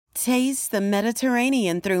Taste the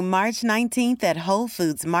Mediterranean through March 19th at Whole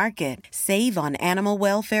Foods Market. Save on animal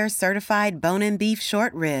welfare certified bone and beef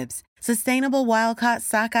short ribs, sustainable wild-caught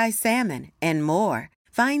sockeye salmon, and more.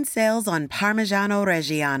 Find sales on Parmigiano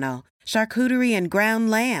Reggiano, charcuterie and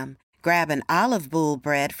ground lamb. Grab an olive boule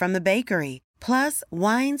bread from the bakery. Plus,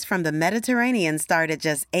 wines from the Mediterranean start at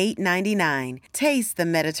just $8.99. Taste the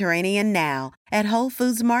Mediterranean now at Whole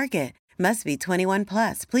Foods Market. Must be 21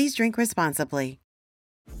 plus. Please drink responsibly.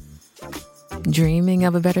 Dreaming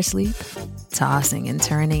of a better sleep? Tossing and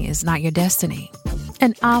turning is not your destiny.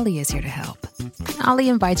 And Ollie is here to help. Ollie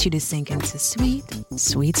invites you to sink into sweet,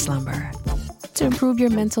 sweet slumber to improve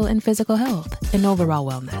your mental and physical health and overall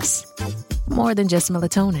wellness. More than just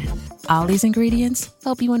melatonin, Ollie's ingredients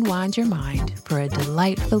help you unwind your mind for a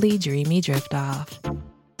delightfully dreamy drift off.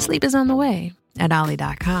 Sleep is on the way at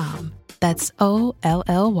Ollie.com. That's OLLY.com.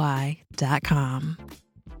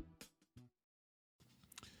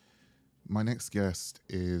 My next guest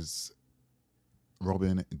is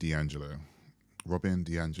Robin DiAngelo. Robin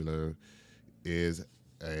DiAngelo is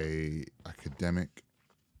an academic.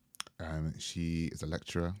 She is a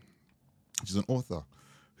lecturer. She's an author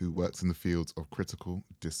who works in the fields of critical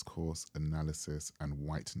discourse analysis and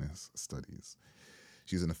whiteness studies.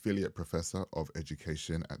 She's an affiliate professor of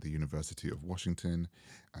education at the University of Washington,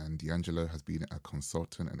 and DiAngelo has been a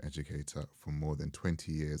consultant and educator for more than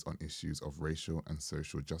 20 years on issues of racial and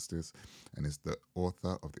social justice, and is the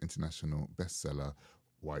author of the international bestseller,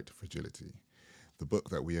 White Fragility. The book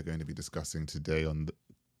that we are going to be discussing today on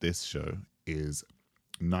this show is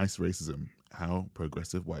Nice Racism: How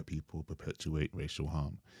Progressive White People Perpetuate Racial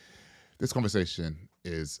Harm. This conversation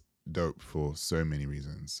is dope for so many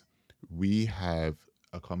reasons. We have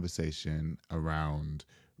a conversation around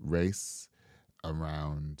race,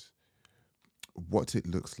 around what it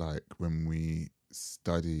looks like when we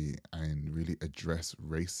study and really address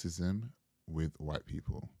racism with white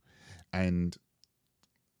people. And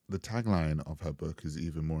the tagline of her book is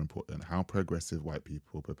even more important: How Progressive White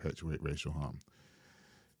People Perpetuate Racial Harm.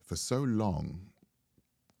 For so long,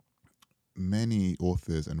 many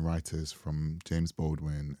authors and writers, from James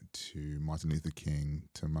Baldwin to Martin Luther King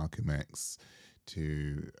to Malcolm X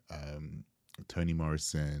to Toni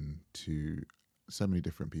Morrison to so many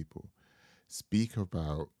different people, speak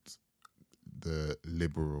about the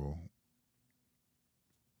liberal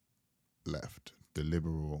left, the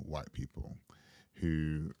liberal white people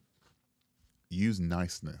who use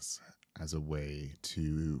niceness as a way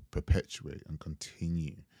to perpetuate and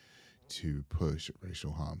continue to push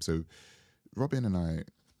racial harm. So Robin and I,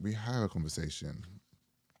 we had a conversation,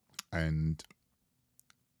 and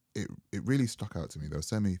it really stuck out to me. There were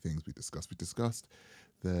so many things we discussed. We discussed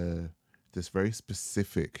this very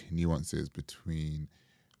specific nuances between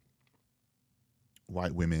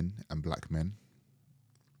white women and black men,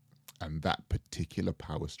 and that particular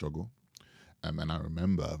power struggle. And I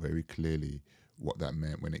remember very clearly what that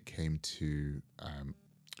meant when it came to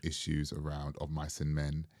issues around of mice and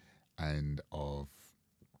men, and of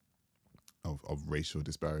racial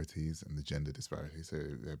disparities and the gender disparities.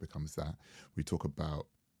 So there becomes that. We talk about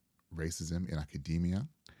racism in academia.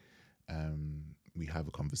 We have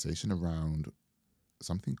a conversation around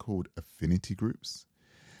something called affinity groups.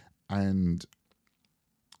 And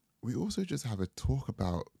we also just have a talk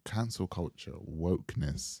about cancel culture,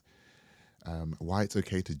 wokeness, why it's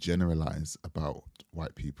okay to generalize about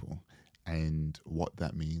white people and what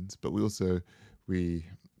that means. But we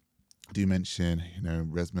do mention,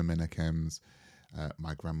 Resmaa Menakem's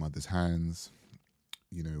My Grandmother's Hands.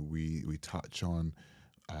 We touch on,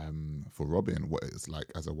 for Robin, what it's like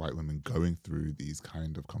as a white woman going through these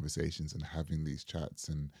kind of conversations and having these chats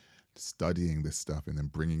and studying this stuff and then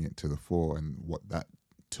bringing it to the fore, and what that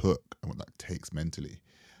took and what that takes mentally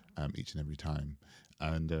each and every time.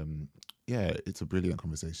 And it's a brilliant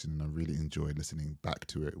conversation, and I really enjoyed listening back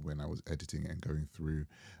to it when I was editing it and going through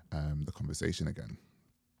the conversation again.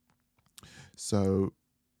 So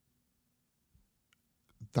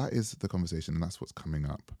that is the conversation, and that's what's coming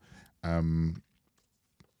up. I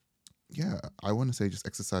want to say just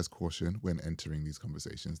exercise caution when entering these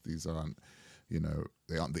conversations. These aren't,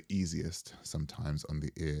 they aren't the easiest sometimes on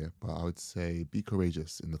the ear, but I would say be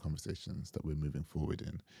courageous in the conversations that we're moving forward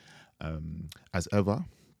in. As ever,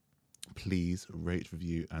 please rate,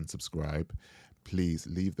 review, and subscribe. Please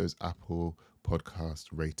leave those Apple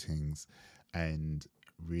podcast ratings, and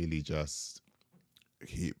really just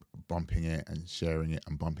keep bumping it and sharing it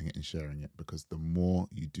and bumping it and sharing it, because the more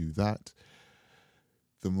you do that,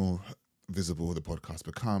 the more visible the podcast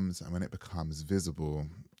becomes. And when it becomes visible,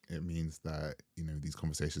 it means that, these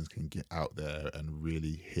conversations can get out there and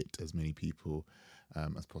really hit as many people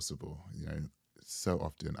as possible. so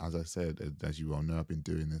often. As I said, as you all know, I've been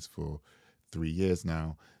doing this for 3 years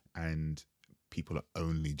now, and people are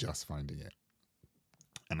only just finding it.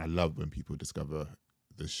 And I love when people discover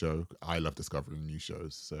the show. I love discovering new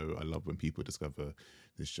shows. So I love when people discover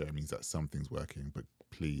this show. It means that something's working. But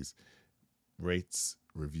please, rates,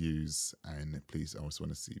 reviews, and please, I also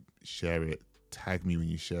want to share it. Tag me when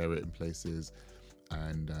you share it in places.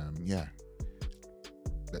 And yeah,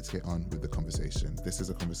 let's get on with the conversation. This is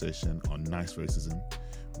a conversation on nice racism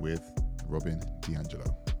with Robin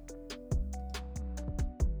DiAngelo.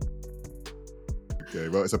 Okay,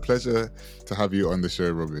 well, it's a pleasure to have you on the show,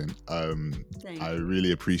 Robin. I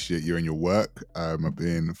really appreciate you and your work. I've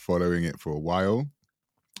been following it for a while,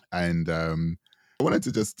 and I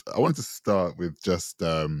wanted to start with just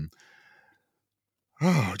tapping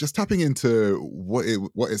into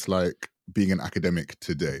what it's like being an academic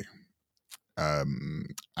today,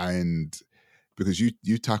 and because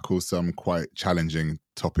you tackle some quite challenging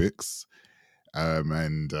topics.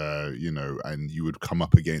 And you would come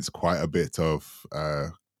up against quite a bit of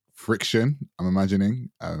friction, I'm imagining,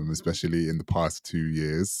 especially in the past 3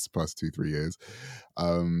 years.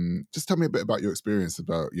 Just tell me a bit about your experience,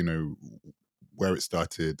 about, where it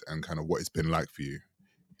started and kind of what it's been like for you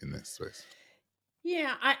in this space.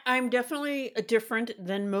 Yeah, I'm definitely different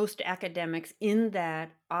than most academics in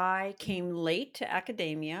that I came late to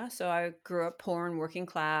academia. So I grew up poor and working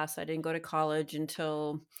class. I didn't go to college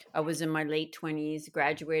until I was in my late 20s,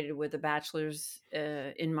 graduated with a bachelor's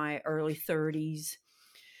in my early 30s,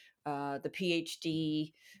 the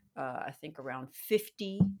PhD, I think around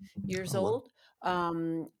 50 years old.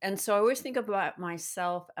 And so I always think about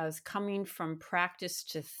myself as coming from practice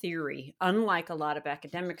to theory, unlike a lot of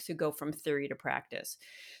academics who go from theory to practice.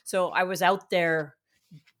 So I was out there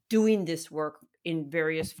doing this work in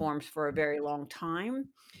various forms for a very long time,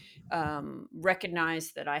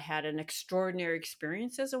 recognized that I had an extraordinary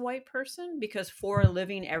experience as a white person, because for a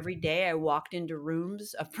living every day, I walked into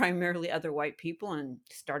rooms of primarily other white people and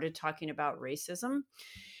started talking about racism.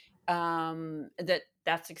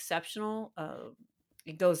 That's exceptional.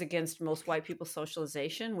 It goes against most white people's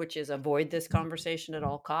socialization, which is avoid this conversation at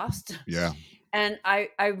all costs. Yeah. And I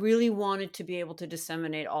really wanted to be able to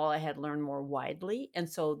disseminate all I had learned more widely. And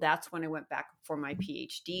so that's when I went back for my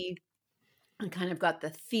PhD and kind of got the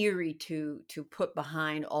theory to put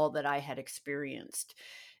behind all that I had experienced.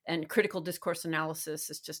 And critical discourse analysis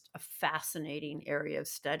is just a fascinating area of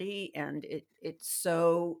study. And it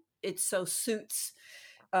so suits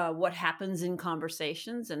what happens in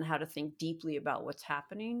conversations and how to think deeply about what's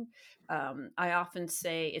happening. I often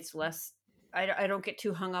say it's less, I don't get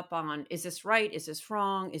too hung up on, is this right? Is this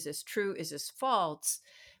wrong? Is this true? Is this false?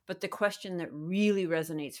 But the question that really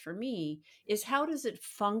resonates for me is, how does it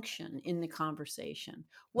function in the conversation?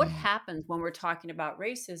 What happens when we're talking about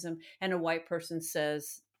racism and a white person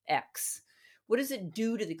says X? What does it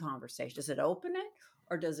do to the conversation? Does it open it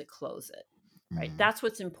or does it close it? Right? That's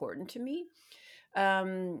what's important to me.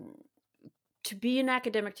 To be an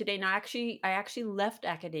academic today. Now, I actually left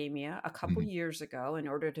academia a couple years ago in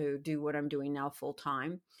order to do what I'm doing now full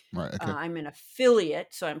time. Right. Okay. I'm an affiliate,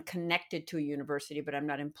 so I'm connected to a university, but I'm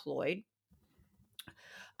not employed.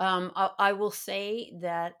 I will say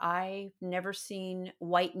that I've never seen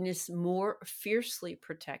whiteness more fiercely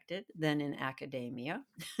protected than in academia.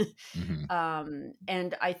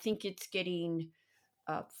 And I think it's getting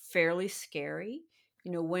fairly scary.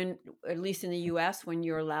 When, at least in the US, when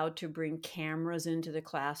you're allowed to bring cameras into the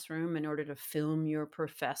classroom in order to film your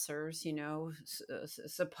professors,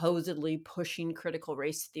 supposedly pushing critical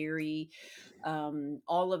race theory,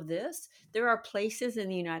 all of this, there are places in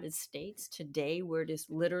the United States today where it is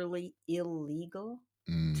literally illegal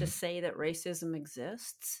to say that racism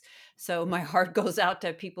exists. So my heart goes out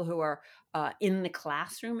to people who are in the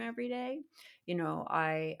classroom every day.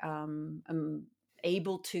 I am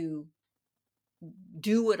able to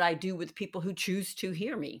do what I do with people who choose to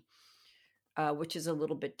hear me, which is a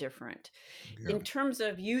little bit different. Yeah. In terms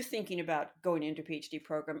of you thinking about going into a PhD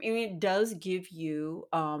program, I mean, it does give you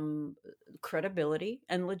credibility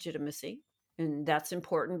and legitimacy. And that's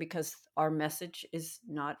important because our message is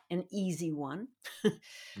not an easy one.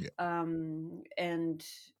 And,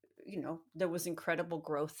 there was incredible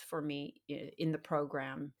growth for me in the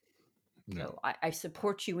program. Yeah. So I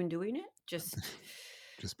support you in doing it. Just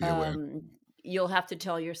be aware. You'll have to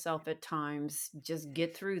tell yourself at times, just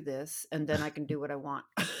get through this and then I can do what I want.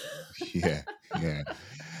 Yeah.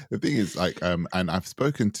 The thing is, and I've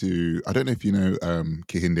spoken to, I don't know if you know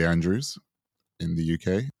Kehinde Andrews in the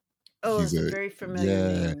UK. Oh, he's a very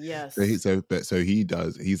familiar name. Yes. He's a professor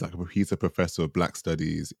of Black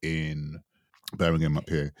Studies in Birmingham up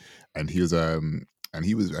here. And he was and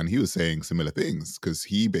he was saying similar things, because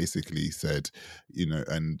he basically said, he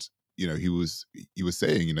was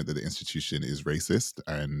saying, that the institution is racist,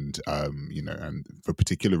 and and for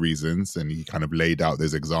particular reasons, and he kind of laid out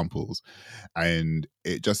those examples, and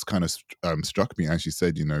it just kind of struck me, as you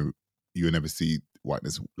said, you will never see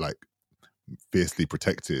whiteness like fiercely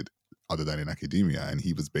protected other than in academia, and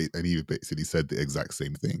he basically said the exact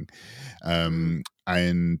same thing.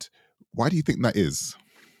 And why do you think that is?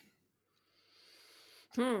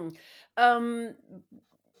 Um,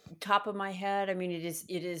 top of my head, I mean, it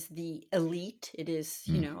is the elite. It is,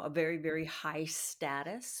 a very, very high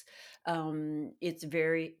status. It's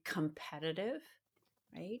very competitive,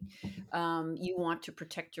 right? You want to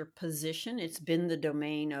protect your position. It's been the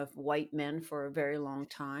domain of white men for a very long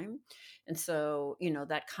time. And so,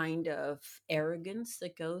 that kind of arrogance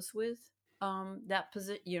that goes with that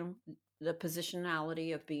position, the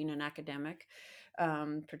positionality of being an academic,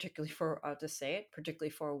 particularly for, I'll just say it,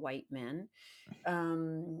 particularly for white men.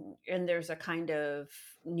 And there's a kind of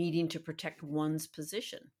needing to protect one's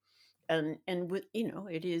position. And with,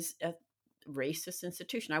 it is a racist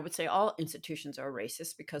institution. I would say all institutions are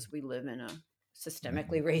racist because we live in a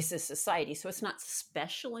systemically racist society. So it's not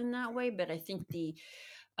special in that way, but I think the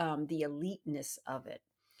eliteness of it,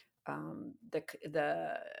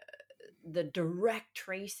 the direct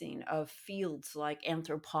tracing of fields like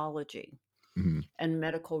anthropology and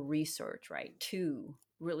medical research, right, to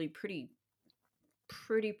really pretty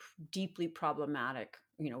deeply problematic,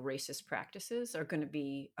 racist practices are going to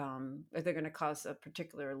be, they're going to cause a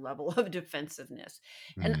particular level of defensiveness.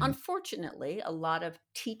 And unfortunately, a lot of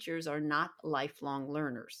teachers are not lifelong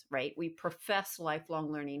learners, right? We profess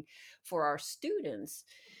lifelong learning for our students,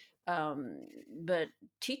 but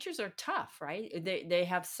teachers are tough, right? They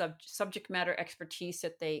have subject matter expertise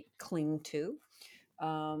that they cling to,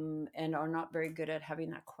 and are not very good at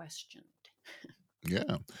having that questioned.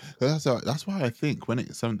 Yeah, that's why I think when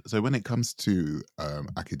it comes to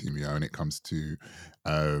academia, and it comes to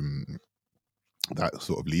that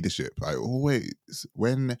sort of leadership, I always,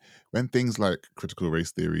 when things like critical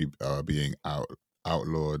race theory are being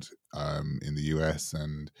outlawed in the US,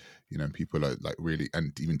 and people are like really,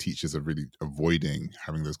 and even teachers are really avoiding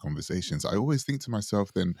having those conversations, I always think to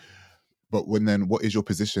myself, then what is your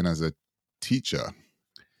position as a teacher?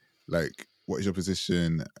 Like, what is your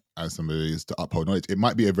position as somebody who is to uphold knowledge? It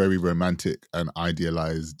might be a very romantic and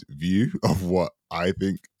idealized view of what I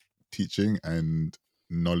think teaching and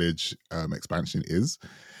knowledge expansion is,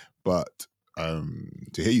 but to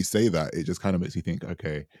hear you say that, it just kind of makes me think,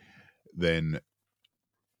 okay, then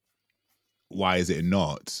why is it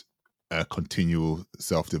not a continual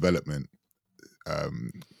self-development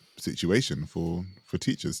situation for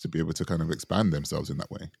teachers to be able to kind of expand themselves in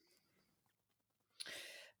that way?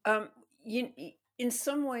 In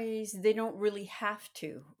some ways, they don't really have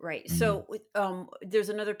to, right? So there's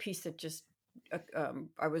another piece that just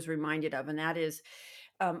I was reminded of, and that is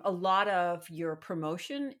a lot of your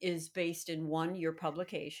promotion is based in, 1, your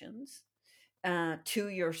publications, 2,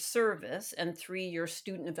 your service, and 3, your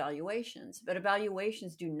student evaluations. But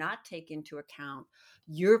evaluations do not take into account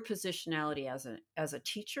your positionality as a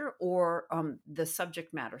teacher, or the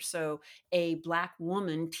subject matter. So a Black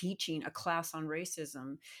woman teaching a class on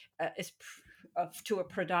racism is to a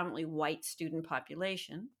predominantly white student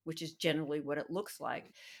population, which is generally what it looks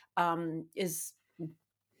like, is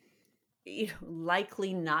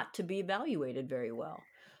likely not to be evaluated very well,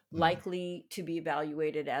 likely to be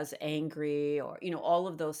evaluated as angry, or all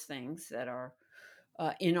of those things that are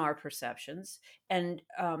in our perceptions, and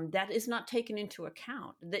that is not taken into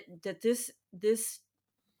account. That this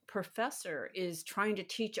professor is trying to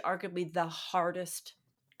teach arguably the hardest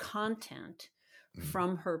content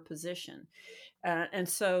from her position, and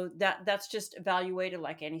so that's just evaluated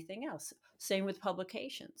like anything else. Same with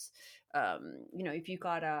publications. If you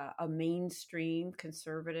got a mainstream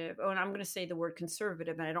conservative, and I'm going to say the word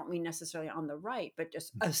conservative, and I don't mean necessarily on the right, but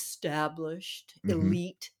just established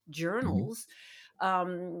elite journals,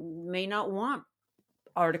 may not want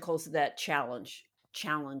articles that challenge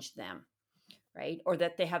them, right? Or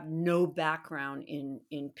that they have no background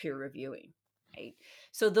in peer reviewing, right?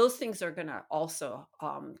 So those things are going to also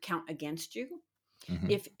count against you.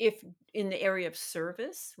 If in the area of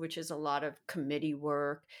service, which is a lot of committee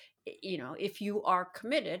work, if you are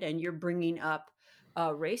committed and you're bringing up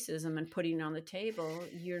racism and putting it on the table,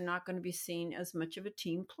 you're not going to be seen as much of a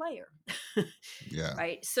team player. Yeah.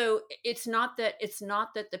 Right. So it's not that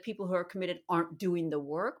the people who are committed aren't doing the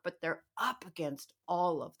work, but they're up against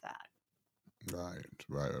all of that.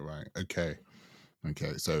 Right. Okay.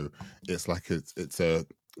 So it's like it's a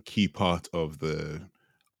key part of the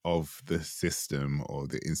of the system or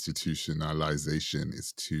the institutionalization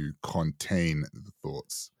is to contain the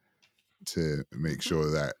thoughts, to make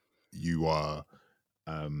sure that you are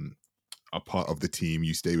a part of the team,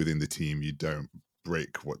 you stay within the team, you don't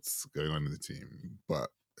break what's going on in the team. But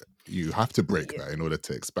you have to break that in order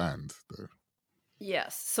to expand.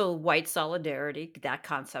 Yes. So white solidarity, that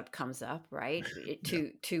concept comes up, right?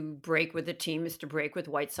 To break with the team is to break with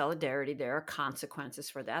white solidarity. There are consequences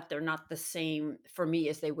for that. They're not the same for me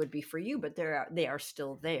as they would be for you, but they are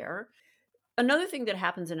still there. Another thing that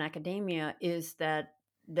happens in academia is that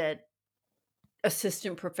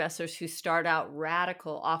assistant professors who start out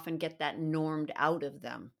radical often get that normed out of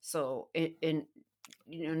them. So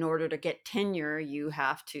in order to get tenure, you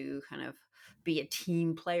have to kind of be a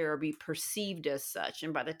team player or be perceived as such.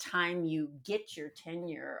 And by the time you get your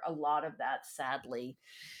tenure, a lot of that sadly,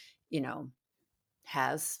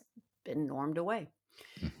 has been normed away.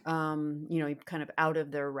 Kind of out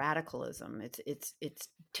of their radicalism. It's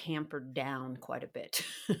tampered down quite a bit,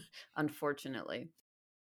 unfortunately.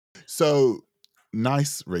 So,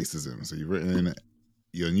 Nice Racism. So you've written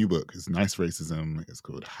your new book is Nice Racism. It's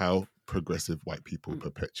called How Progressive White People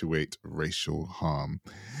Perpetuate Racial Harm.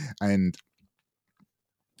 And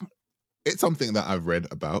it's something that I've read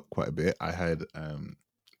about quite a bit. I had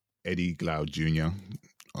Eddie Glaude Jr.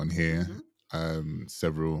 on here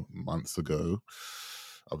several months ago.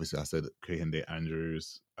 Obviously, I said Kehinde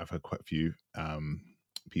Andrews. I've had quite a few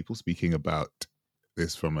people speaking about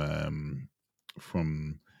this from an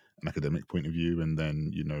academic point of view, and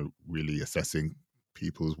then really assessing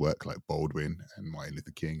people's work like Baldwin and Martin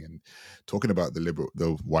Luther King, and talking about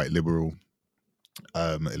the white liberal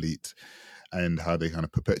elite and how they kind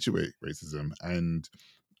of perpetuate racism. And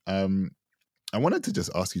I wanted to just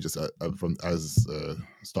ask you, just from as a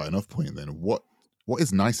starting off point, then what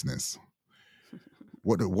is niceness?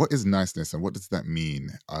 What is niceness, and what does that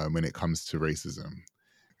mean when it comes to racism?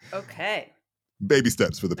 Okay. Baby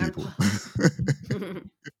steps for the people.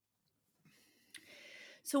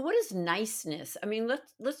 So what is niceness? I mean,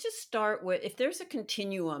 let's just start with, if there's a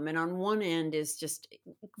continuum, and on one end is just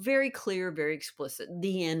very clear, very explicit,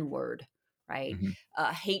 the N word, right?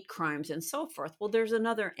 Hate crimes and so forth. Well, there's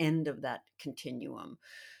another end of that continuum.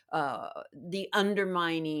 The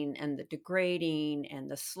undermining and the degrading and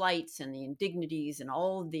the slights and the indignities and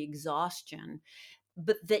all of the exhaustion,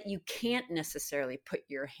 but that you can't necessarily put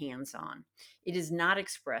your hands on. It is not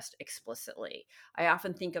expressed explicitly. I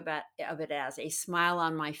often think of it as a smile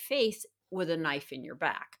on my face with a knife in your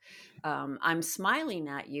back. I'm smiling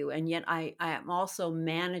at you, and yet I am also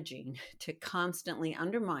managing to constantly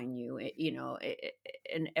undermine you,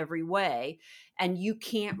 in every way. And you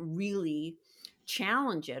can't really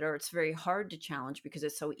challenge it, or it's very hard to challenge because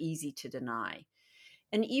it's so easy to deny.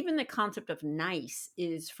 And even the concept of nice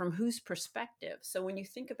is from whose perspective. So when you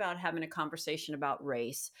think about having a conversation about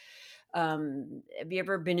race, have you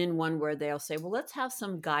ever been in one where they'll say, well, let's have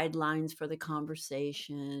some guidelines for the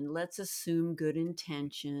conversation. Let's assume good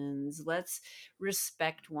intentions. Let's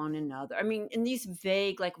respect one another. I mean, in these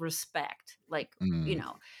vague, like respect, like,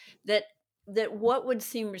 that what would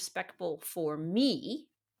seem respectful for me,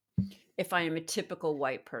 if I am a typical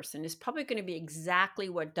white person, is probably going to be exactly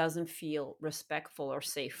what doesn't feel respectful or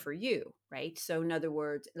safe for you, right? So in other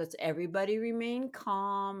words, let's everybody remain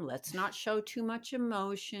calm. Let's not show too much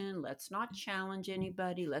emotion. Let's not challenge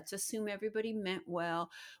anybody. Let's assume everybody meant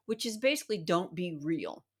well, which is basically don't be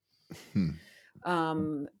real. And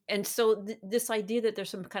so this idea that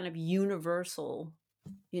there's some kind of universal,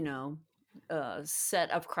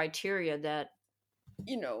 set of criteria that,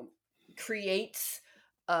 creates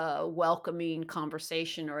a welcoming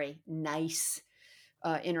conversation or a nice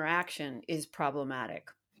interaction is problematic.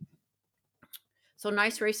 So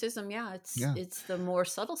nice racism, it's the more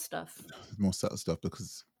subtle stuff. More subtle stuff,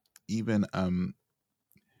 because even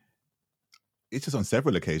it's just on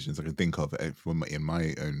several occasions I can think of in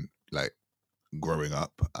my own, like, growing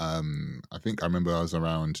up. I think I remember I was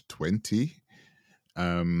around 20.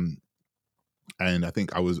 And I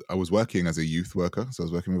think I was working as a youth worker, so I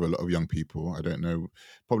was working with a lot of young people. I don't know,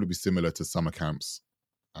 probably be similar to summer camps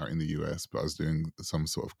out in the US, but I was doing some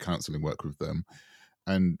sort of counseling work with them.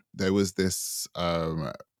 And there was this,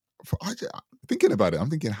 thinking about it, I'm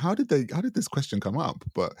thinking, how did this question come up?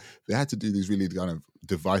 But they had to do these really kind of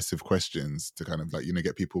divisive questions to kind of, like,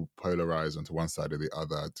 get people polarized onto one side or the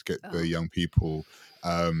other, to get the young people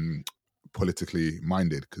politically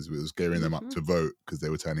minded, because it was gearing them up to vote because they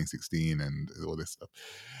were turning 16 and all this stuff.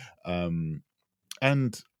 And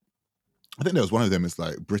I think there was one of them, is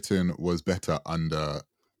like, Britain was better under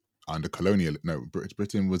colonial. No,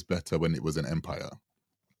 Britain was better when it was an empire.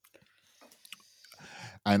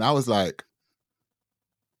 And I was like,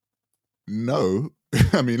 no.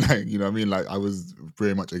 I mean, like, you know, I mean, like, I was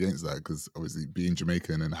very much against that because obviously being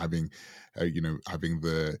Jamaican and having, you know, having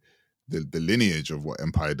the lineage of what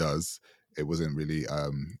Empire does, it wasn't really,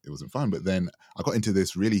 it wasn't fun. But then I got into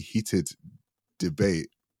this really heated debate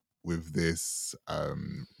with this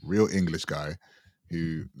real English guy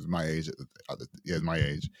who was my age, yeah, my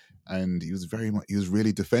age, and he was he was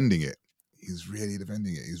really defending it. He was really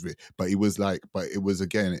defending it. But he was like, but it was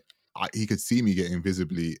again, he could see me getting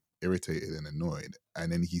visibly irritated and annoyed,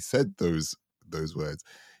 and then he said those words.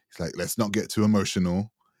 He's like, let's not get too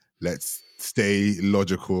emotional. Let's stay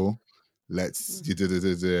logical. Let's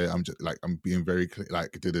I'm just like, I'm being very clear,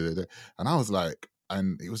 like and I was like,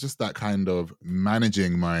 and it was just that kind of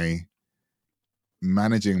managing my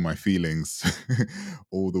feelings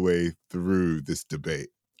all the way through this debate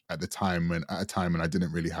at a time when I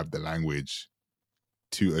didn't really have the language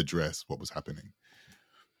to address what was happening.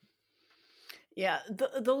 Yeah,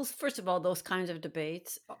 those, first of all, those kinds of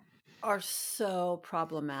debates are so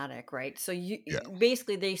problematic, right? So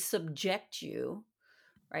basically they subject you,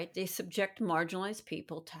 right? They subject marginalized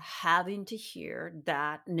people to having to hear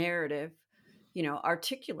that narrative, you know,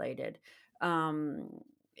 articulated.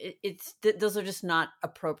 Those are just not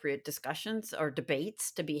appropriate discussions or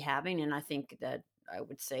debates to be having, and I think that I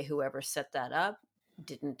would say whoever set that up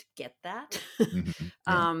didn't get that. Mm-hmm.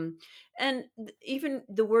 Yeah. And even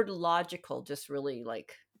the word logical just really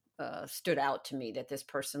like stood out to me, that this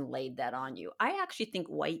person laid that on you. I actually think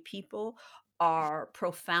white people are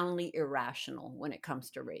profoundly irrational when it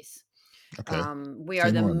comes to race. Okay. We Say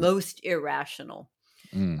are the more on that. most irrational.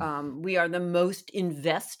 We are the most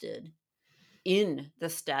invested in the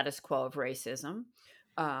status quo of racism.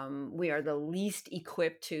 We are the least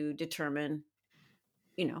equipped to determine,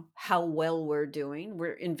 you know, how well we're doing.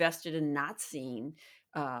 We're invested in not seeing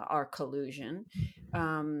our collusion,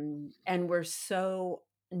 and we're so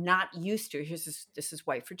not used to. This is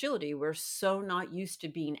white fragility. We're so not used to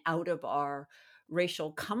being out of our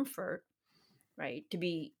racial comfort, right? To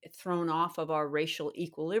be thrown off of our racial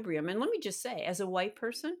equilibrium. And let me just say, as a white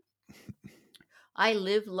person, I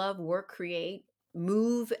live, love, work, create,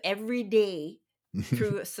 move every day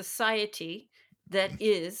through a society that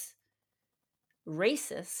is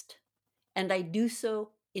racist, and I do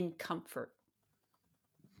so in comfort.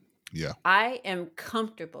 Yeah. I am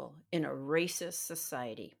comfortable in a racist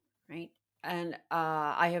society, right? And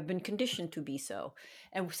I have been conditioned to be so.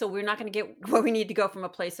 And so we're not going to get where we need to go from a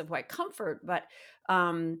place of white comfort, but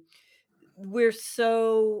we're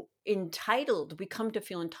so entitled. We come to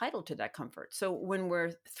feel entitled to that comfort. So when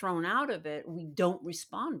we're thrown out of it, we don't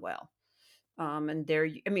respond well. And there,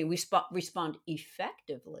 I mean, we respond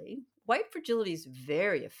effectively. White fragility is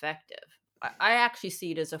very effective. I actually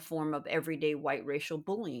see it as a form of everyday white racial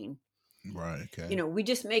bullying. Right. Okay. You know, we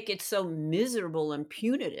just make it so miserable and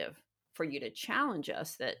punitive for you to challenge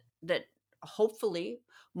us that hopefully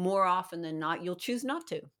more often than not you'll choose not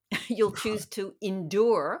to. You'll choose to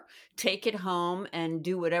endure, take it home, and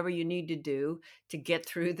do whatever you need to do to get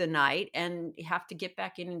through the night, and you have to get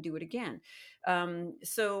back in and do it again.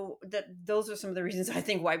 So those are some of the reasons I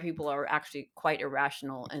think white people are actually quite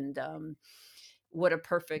irrational. And what a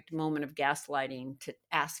perfect moment of gaslighting to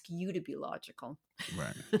ask you to be logical.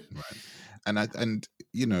 Right. And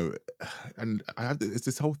you know, and I have it's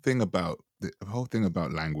this whole thing about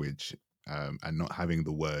language, and not having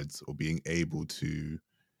the words or being able to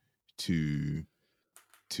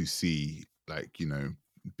see, like, you know,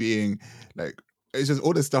 being like, it's just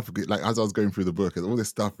all this stuff, like, as I was going through the book, all this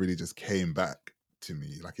stuff really just came back to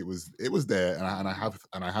me. Like, it was there, and I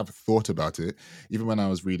have thought about it. Even when I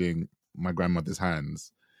was reading My Grandmother's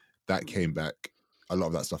Hands, that came back. A lot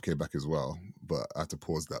of that stuff came back as well, but I had to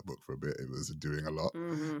pause that book for a bit. It was doing a lot.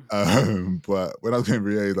 But when I was going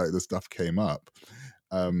through, like, the stuff came up,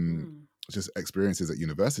 just experiences at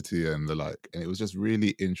university and the like, and it was just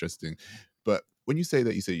really interesting. But when you say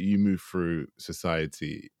you move through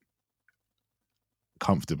society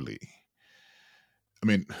comfortably, I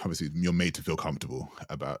mean, obviously you're made to feel comfortable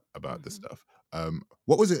about this stuff.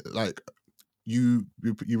 What was it like? You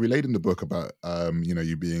relayed in the book about you know,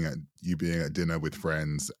 you being at dinner with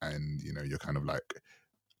friends, and you know, you're kind of like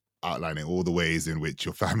outlining all the ways in which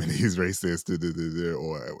your family is racist,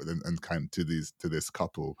 or and kind of to this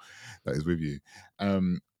couple that is with you.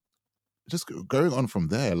 Just going on from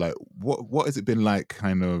there, like, what has it been like,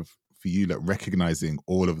 kind of, for you, like, recognizing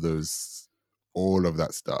all of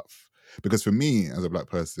that stuff? Because for me, as a Black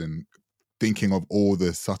person, thinking of all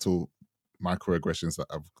the subtle microaggressions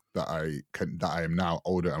that I am now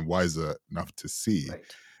older and wiser enough to see, Right.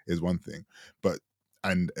 is one thing, but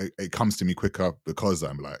it comes to me quicker because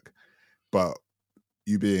I'm Black. But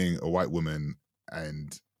you being a white woman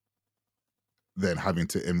and then having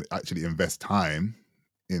to actually invest time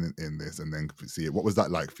in this and then see it. What was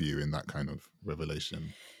that like for you in that kind of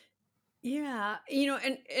revelation? Yeah,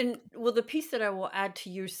 and well, the piece that I will add to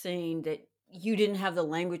you saying that you didn't have the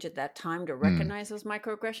language at that time to Mm, recognize those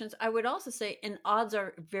microaggressions, I would also say, and odds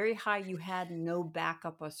are very high you had no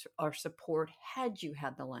backup or support had you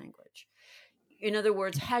had the language. In other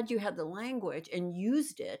words, had you had the language and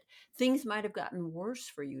used it, things might have gotten worse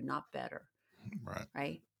for you, not better, right.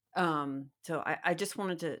 right? So I just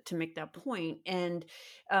wanted to make that point. And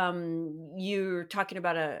you're talking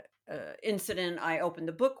about a incident I opened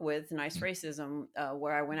the book with, Nice Racism,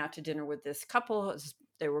 where I went out to dinner with this couple.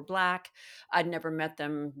 They were Black. I'd never met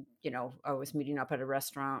them. I was meeting up at a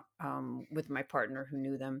restaurant with my partner who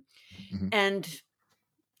knew them. Mm-hmm. And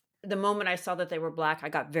the moment I saw that they were Black, I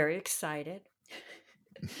got very excited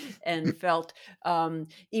and felt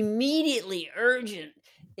immediately urgent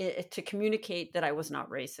to communicate that I was not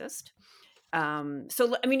racist.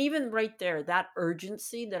 So, I mean, even right there, that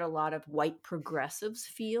urgency that a lot of white progressives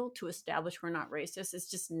feel to establish we're not racist is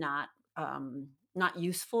just not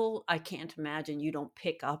useful. I can't imagine you don't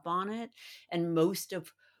pick up on it. And most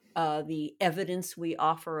of the evidence we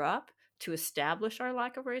offer up to establish our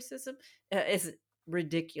lack of racism is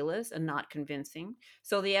ridiculous and not convincing.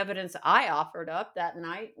 So the evidence I offered up that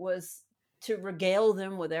night was to regale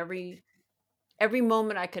them with every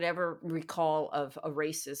moment I could ever recall of a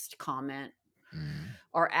racist comment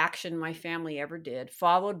or action my family ever did,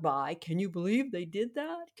 followed by, can you believe they did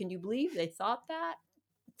that? Can you believe they thought that?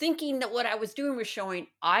 Thinking that what I was doing was showing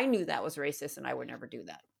I knew that was racist and I would never do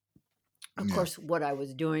that. Of Yeah. course, what I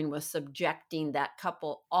was doing was subjecting that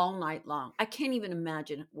couple all night long. I can't even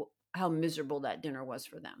imagine how miserable that dinner was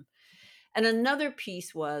for them. And another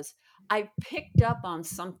piece was I picked up on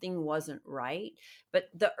something wasn't right, but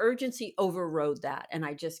the urgency overrode that. And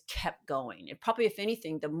I just kept going. And probably, if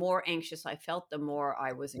anything, the more anxious I felt, the more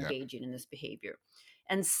I was Yeah. engaging in this behavior.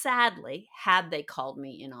 And sadly, had they called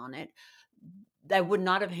me in on it, I would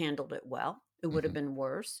not have handled it well. It would have been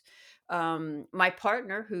worse. My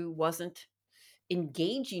partner, who wasn't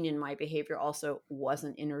engaging in my behavior, also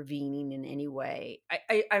wasn't intervening in any way.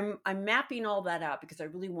 I'm mapping all that out because I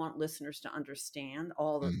really want listeners to understand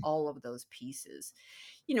all of those pieces.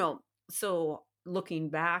 So looking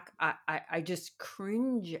back, I just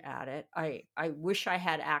cringe at it. I wish I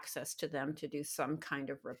had access to them to do some kind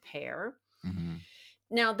of repair. Mm-hmm.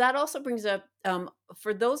 Now, that also brings up,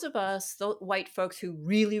 for those of us, the white folks who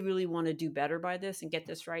really, really want to do better by this and get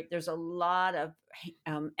this right, there's a lot of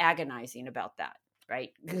agonizing about that, right?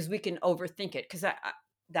 Because we can overthink it. Because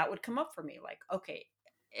that would come up for me, like, okay,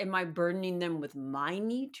 am I burdening them with my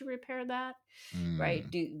need to repair that, right?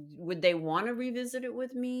 Would they want to revisit it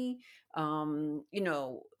with me? Who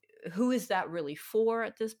is that really for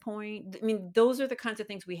at this point? I mean, those are the kinds of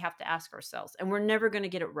things we have to ask ourselves, and we're never going to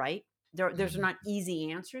get it right. There's not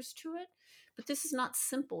easy answers to it, but this is not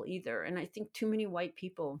simple either. And I think too many white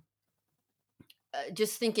people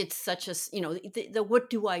just think it's such a, the what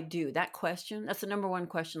do I do? That question, that's the number one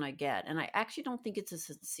question I get. And I actually don't think it's a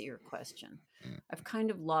sincere question. I've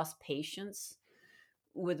kind of lost patience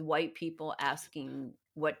with white people asking,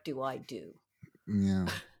 what do I do? Yeah.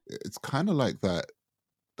 It's kind of like that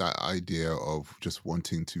idea of just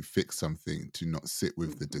wanting to fix something, to not sit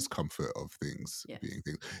with the discomfort of things Yeah. being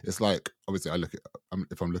things. It's like, obviously,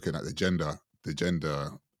 if I'm looking at the gender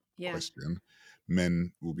Yeah. question,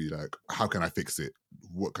 men will be like, how can I fix it?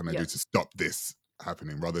 What can I do to stop this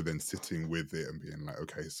happening? Rather than sitting with it and being like,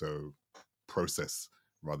 okay, so process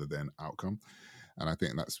rather than outcome. And I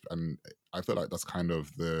think and I feel like that's kind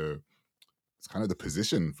of the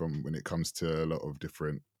position from when it comes to a lot of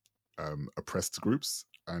different oppressed groups,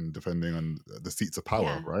 and depending on the seats of power,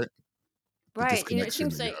 Yeah. right? The Right. It disconnection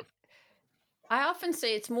seems that you like have. I often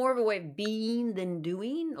say it's more of a way of being than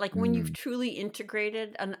doing. Like when you've truly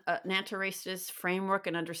integrated an anti-racist framework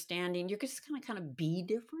and understanding, you're just gonna kind of be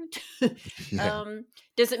different. Yeah.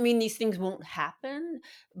 Doesn't mean these things won't happen,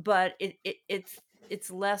 but it's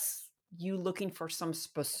less you looking for some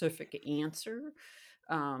specific answer,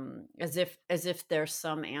 as if there's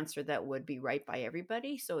some answer that would be right by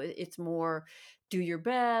everybody. So it's more do your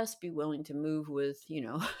best, be willing to move with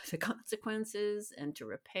the consequences and to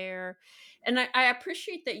repair. And I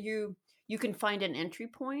appreciate that you can find an entry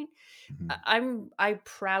point. I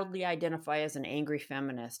proudly identify as an angry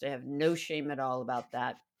feminist. I have no shame at all about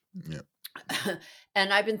that. Yeah.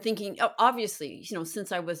 And I've been thinking, obviously,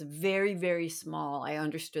 since I was very, very small, I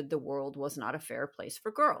understood the world was not a fair place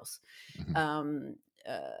for girls.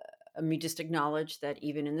 Let me just acknowledge that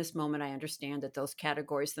even in this moment, I understand that those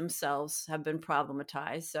categories themselves have been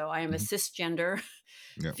problematized. So I am a cisgender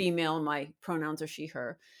Yeah. female. My pronouns are she,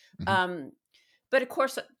 her. Mhm. But of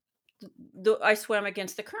course, I swam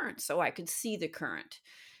against the current, so I could see the current.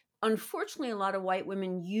 Unfortunately, a lot of white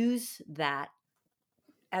women use that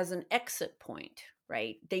as an exit point,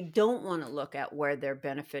 right? They don't want to look at where they're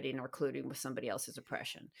benefiting or colluding with somebody else's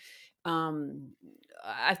oppression.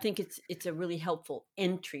 I think it's a really helpful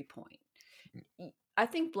entry point. I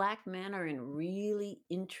think Black men are in a really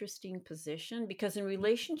interesting position because in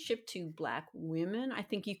relationship to Black women, I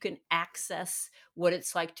think you can access what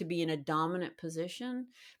it's like to be in a dominant position.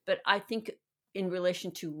 But I think in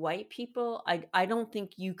relation to white people, I don't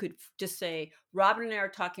think you could just say, Robin and I are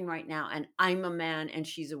talking right now, and I'm a man and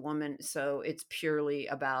she's a woman. So it's purely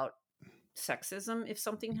about sexism if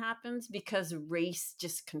something happens, because race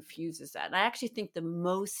just confuses that. And I actually think the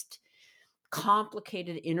most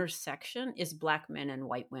complicated intersection is Black men and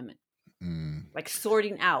white women, like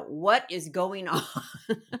sorting out what is going on.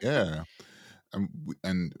 Yeah,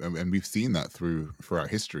 and we've seen that throughout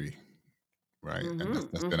history, right? And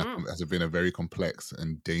that's been a very complex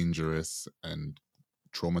and dangerous and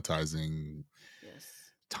traumatizing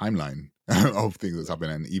timeline of things that's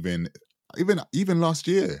happened. And even last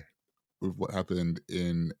year with what happened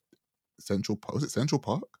in Central Park. Was it Central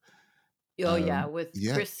Park? Oh yeah, with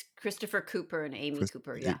Christopher Cooper and Amy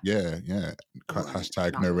Cooper. Yeah.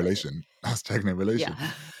 Hashtag no relation. Hashtag no relation.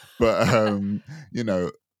 Yeah. But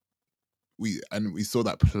we saw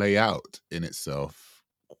that play out in itself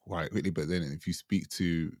quite quickly. But then if you speak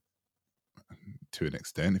to an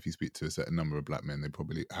extent, if you speak to a certain number of Black men, they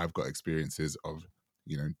probably have got experiences of,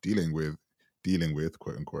 dealing with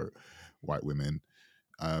quote unquote white women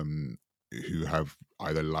who have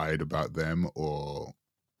either lied about them or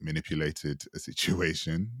manipulated a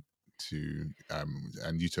situation to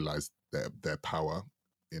and utilize their power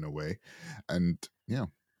in a way. And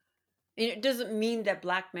it doesn't mean that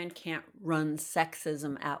Black men can't run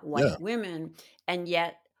sexism at white women, and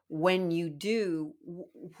yet when you do,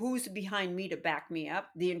 who's behind me to back me up?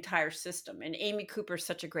 The entire system. And Amy Cooper is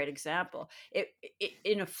such a great example. It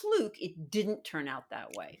in a fluke, it didn't turn out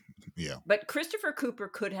that way. Yeah. But Christopher Cooper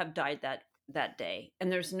could have died that day,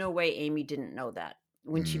 and there's no way Amy didn't know that.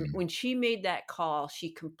 When she made that call, she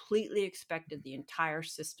completely expected the entire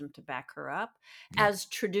system to back her up, as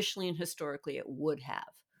traditionally and historically it would have.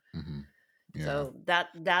 Mm-hmm. Yeah. So that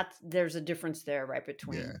there's a difference there, right,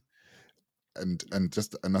 between. Yeah. And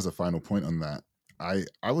just another final point on that,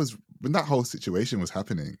 I was, when that whole situation was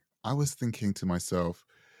happening, I was thinking to myself,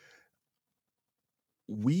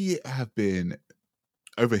 we have been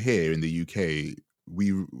over here in the UK,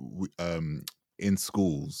 we in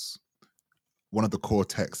schools, one of the core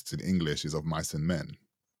texts in English is of Mice and Men.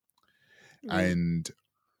 And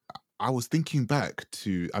I was thinking back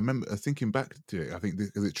to, I remember thinking back to it, I think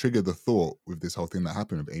because it triggered the thought with this whole thing that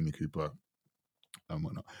happened with Amy Cooper and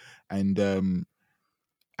whatnot. And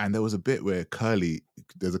there was a bit where Curly,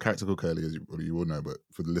 there's a character called Curly, as you all know, but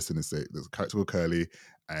for the listeners' sake, there's a character called Curly,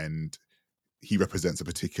 and he represents a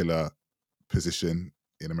particular position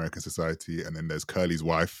in American society. And then there's Curly's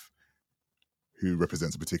wife, who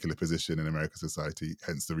represents a particular position in American society,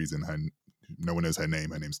 hence the reason no one knows her name.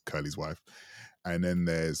 Her name's Curly's wife. And then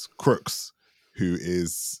there's Crooks, who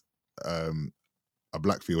is a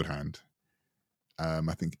black field hand. I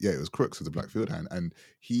think, it was Crooks who's a black field hand, and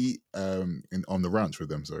he on the ranch with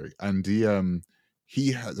them. Sorry, and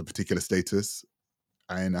he has a particular status,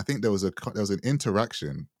 and I think there was an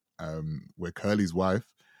interaction where Curly's wife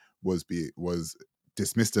was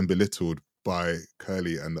dismissed and belittled by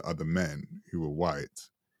Curly and the other men who were white,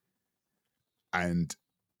 and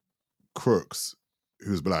Crooks,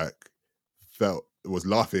 who's black, was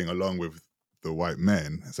laughing along with the white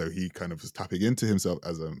men, so he kind of was tapping into himself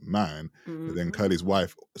as a man. But then Curly's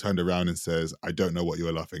wife turned around and says, "I don't know what you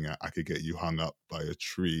are laughing at. I could get you hung up by a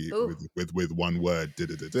tree with one word."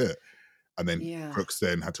 And then Crooks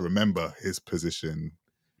then had to remember his position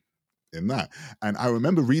in that. And I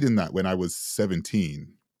remember reading that when I was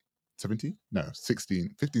 16,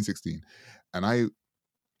 and I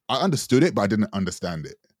understood it, but I didn't understand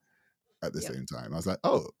it at the same time. I was like,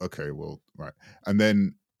 oh, okay, well, right. And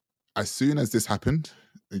then as soon as this happened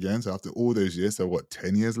again, so after all those years, so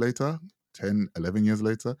 11 years later,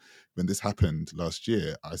 when this happened last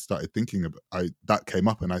year, I started thinking about, that came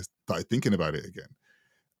up and I started thinking about it again.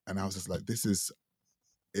 And I was just like,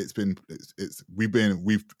 we've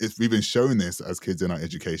been shown this as kids in our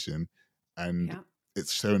education, and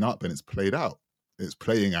it's shown up and it's played out. It's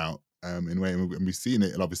playing out in a way, and we've seen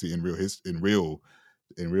it obviously in real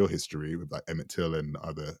history with like Emmett Till and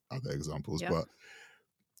other examples. But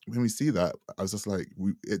when we see that, I was just like,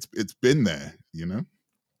 it's been there, you know?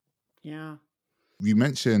 Yeah. you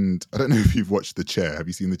mentioned, I don't know if you've watched The Chair. Have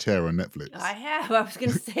you seen The Chair on Netflix? I have. I was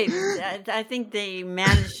going to say that I think they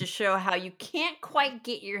managed to show how you can't quite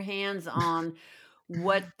get your hands on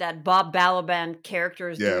what that Bob Balaban character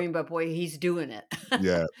is Yeah, doing, but boy, he's doing it.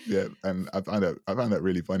 yeah. And I found that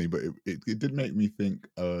really funny, but it did make me think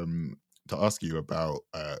to ask you about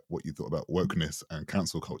what you thought about wokeness and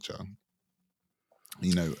cancel culture.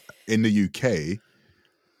 You know, in the UK,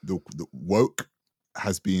 the woke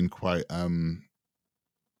has been quite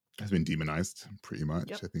has been demonized pretty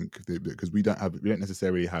much. Yep. I think because we don't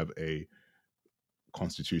necessarily have a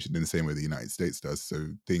constitution in the same way the United States does,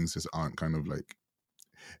 so things just aren't kind of like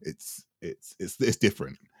it's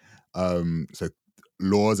different. So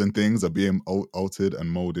laws and things are being altered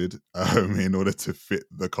and molded in order to fit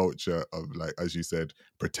the culture of, like, as you said,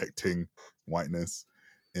 protecting whiteness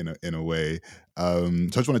in a way. So I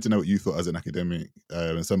just wanted to know what you thought as an academic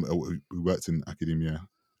and some who worked in academia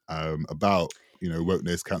about, you know,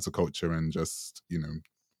 wokeness, cancel culture, and just, you know,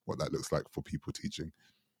 what that looks like for people teaching.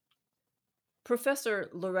 Professor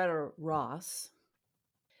Loretta Ross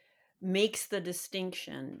makes the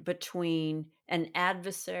distinction between an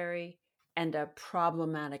adversary and a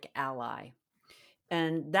problematic ally.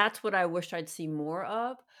 And that's what I wish I'd see more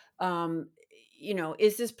of. You know,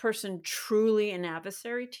 is this person truly an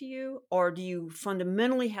adversary to you, or do you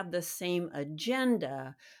fundamentally have the same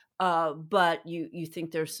agenda, but you think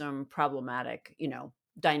there's some problematic, you know,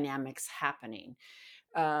 dynamics happening?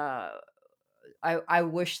 I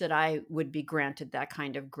wish that I would be granted that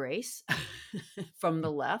kind of grace from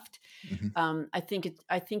the left. Mm-hmm.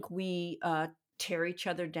 I think we tear each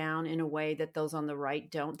other down in a way that those on the right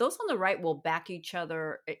don't. Those on the right will back each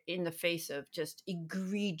other in the face of just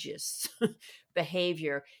egregious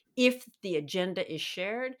behavior if the agenda is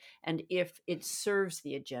shared and if it serves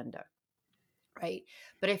the agenda, right?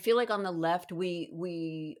 But I feel like on the left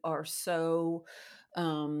we are so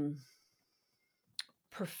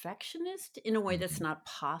perfectionist in a way that's not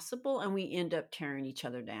possible, and we end up tearing each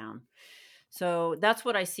other down. So that's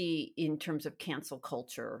what I see in terms of cancel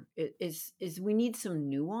culture is we need some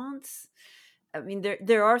nuance. I mean,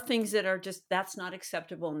 there are things that are just, that's not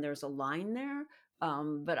acceptable, and there's a line there.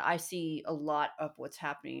 But I see a lot of what's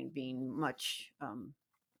happening being much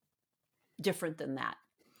different than that.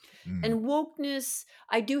 And wokeness,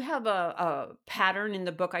 I do have a pattern in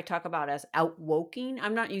the book I talk about as outwoking.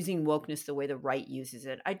 I'm not using wokeness the way the right uses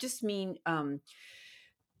it. I just mean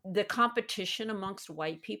the competition amongst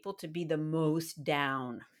white people to be the most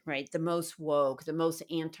down, right? The most woke, the most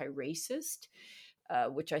anti-racist,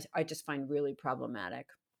 which I just find really problematic.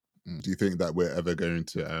 Do you think that we're ever going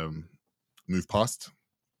to move past?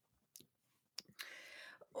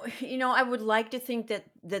 You know, I would like to think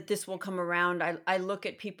that this will come around. I look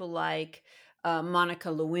at people like Monica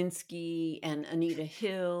Lewinsky and Anita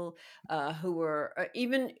Hill, who were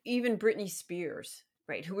even Britney Spears,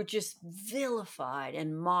 right? Who were just vilified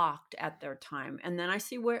and mocked at their time. And then I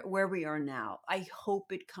see where we are now. I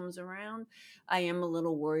hope it comes around. I am a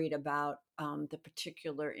little worried about the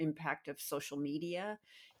particular impact of social media.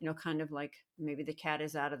 You know, kind of like maybe the cat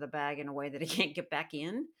is out of the bag in a way that it can't get back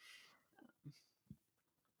in.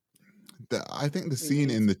 I think the scene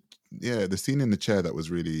in the chair that was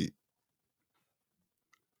really,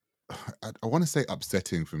 I want to say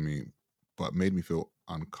upsetting for me, but made me feel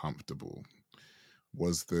uncomfortable,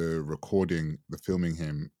 was the filming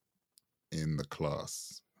him in the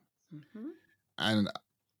class. Mm-hmm. And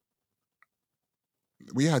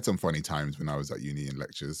we had some funny times when I was at uni in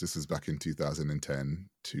lectures. This was back in 2010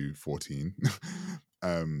 to 14.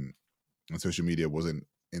 And social media was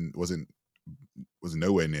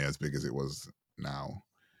nowhere near as big as it was now.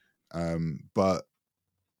 But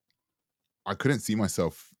I couldn't see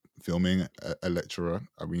myself filming a lecturer.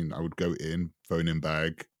 I mean, I would go in, phone in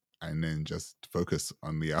bag, and then just focus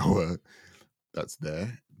on the hour that's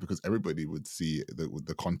there, because everybody would see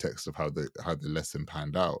the context of how the lesson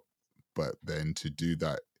panned out. But then to do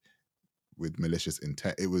that with malicious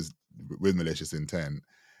intent, it was with malicious intent.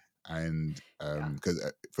 And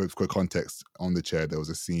because for context, on the chair, there was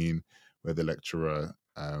a scene where the lecturer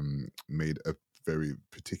made a very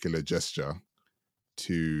particular gesture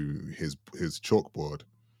to his chalkboard,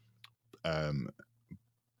 and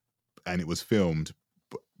it was filmed,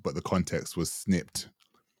 but the context was snipped.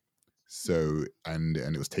 So and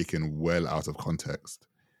it was taken well out of context,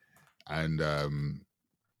 and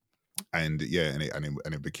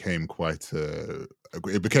it became quite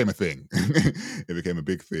it became a thing. It became a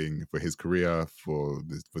big thing for his career, for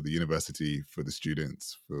the university, for the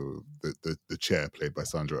students, for the chair played by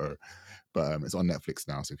Sandra Oh. But it's on Netflix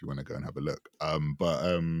now, so if you want to go and have a look.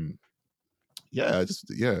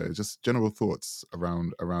 just general thoughts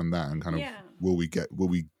around that, and kind of Yeah. will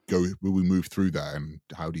we move through that, and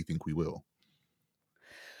how do you think we will?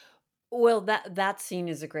 Well, that scene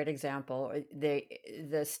is a great example.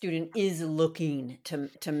 The student is looking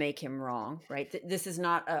to make him wrong, right? This is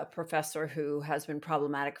not a professor who has been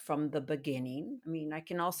problematic from the beginning. I mean, I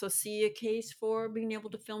can also see a case for being able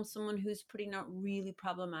to film someone who's putting out really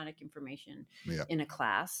problematic information Yeah. in a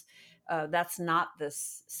class. That's not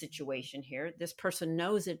this situation here. This person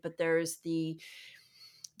knows it, but there's the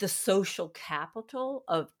social capital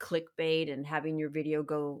of clickbait and having your video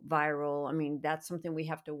go viral. I mean, that's something we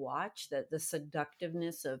have to watch, that the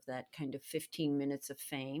seductiveness of that kind of 15 minutes of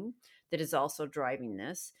fame that is also driving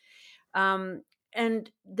this. And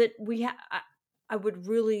that I would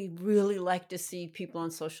really, really like to see people on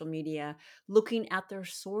social media looking at their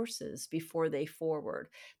sources before they forward.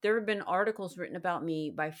 There have been articles written about me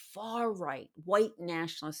by far right, white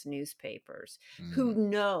nationalist newspapers who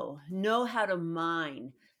know how to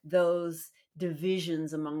mine those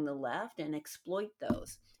divisions among the left and exploit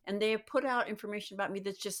those. And they have put out information about me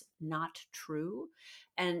that's just not true.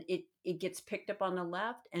 And it gets picked up on the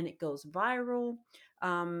left and it goes viral.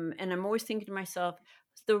 And I'm always thinking to myself,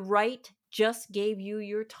 the right just gave you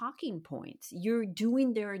your talking points. You're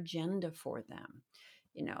doing their agenda for them.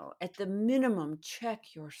 At the minimum,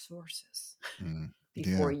 check your sources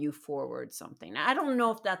before Yeah. you forward something. I don't know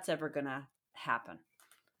if that's ever going to happen.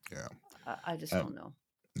 Yeah. I just Um, don't know.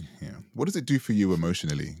 Yeah. What does it do for you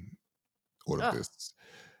emotionally, all of Ugh. this?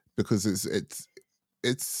 Because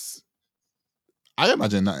it's I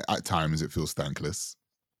imagine that at times it feels thankless,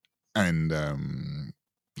 and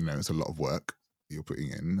it's a lot of work you're putting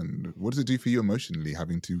in. And what does it do for you emotionally,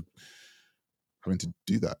 having to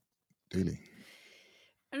do that daily?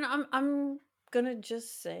 And I'm gonna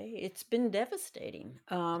just say it's been devastating.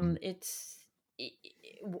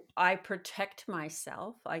 I protect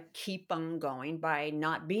myself. I keep on going by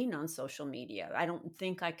not being on social media. I don't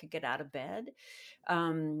think I could get out of bed.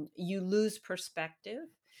 You lose perspective.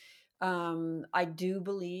 I do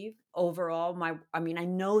believe overall I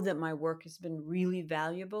know that my work has been really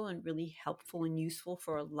valuable and really helpful and useful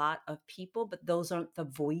for a lot of people, but those aren't the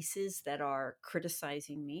voices that are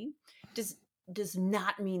criticizing me. Does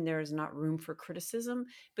not mean there is not room for criticism,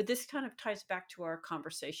 but this kind of ties back to our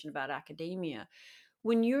conversation about academia.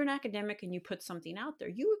 When you're an academic and you put something out there,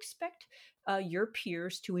 you expect your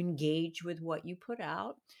peers to engage with what you put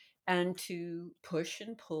out and to push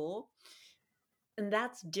and pull. And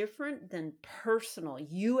that's different than personal.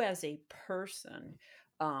 You as a person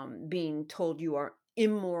being told you are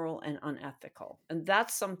immoral and unethical. And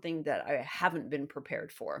that's something that I haven't been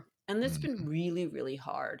prepared for. And that's been really, really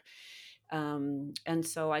hard. And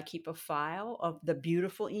so I keep a file of the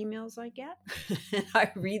beautiful emails I get.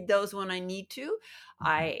 I read those when I need to.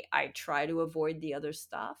 I try to avoid the other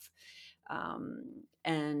stuff. And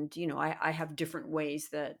I have different ways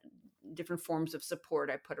different forms of support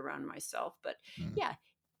I put around myself. But yeah,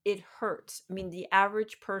 it hurts. I mean, the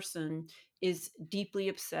average person is deeply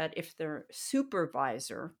upset if their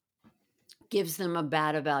supervisor gives them a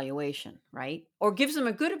bad evaluation, right? Or gives them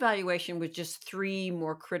a good evaluation with just 3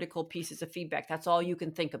 more critical pieces of feedback. That's all you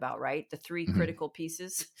can think about, right? The 3 critical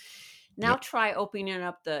pieces. Now Yep. try opening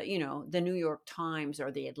up the New York Times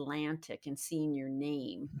or the Atlantic and seeing your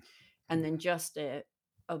name, and then just a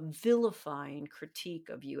vilifying critique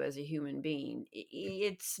of you as a human being.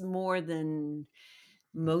 It's more than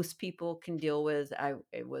most people can deal with.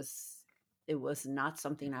 It was not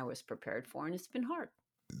something I was prepared for, and it's been hard.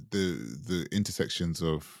 The intersections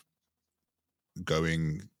of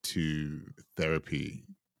going to therapy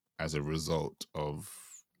as a result of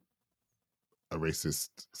a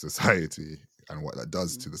racist society and what that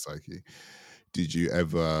does to the psyche. Did you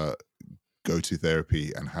ever go to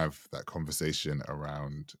therapy and have that conversation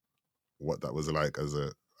around what that was like as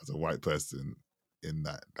a white person in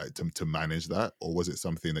that, like, to manage that? Or was it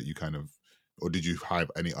something that you kind of, or did you have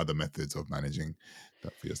any other methods of managing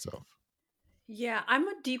that for yourself? Yeah, I'm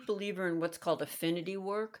a deep believer in what's called affinity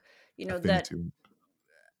work. That Affinity.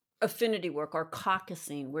 affinity work or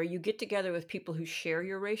caucusing, where you get together with people who share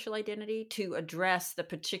your racial identity to address the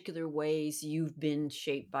particular ways you've been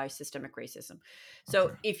shaped by systemic racism. So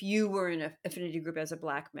Okay. if you were in an affinity group as a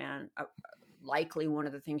Black man, likely one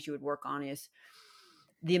of the things you would work on is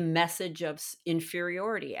the message of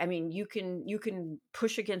inferiority. I mean, you can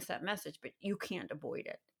push against that message, but you can't avoid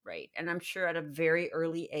it, right? And I'm sure at a very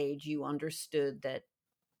early age you understood that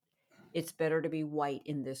it's better to be white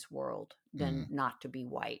in this world than not to be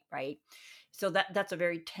white, right? So that's a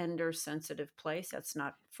very tender, sensitive place. That's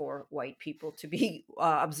not for white people to be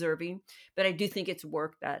observing, but I do think it's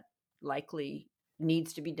work that likely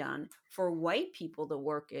needs to be done. For white people, the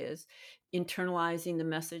work is internalizing the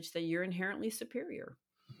message that you're inherently superior.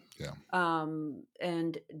 Yeah.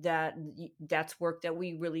 And that's work that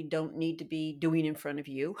we really don't need to be doing in front of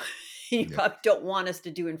you. You Yeah. probably don't want us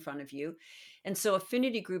to do in front of you. And so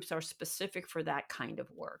affinity groups are specific for that kind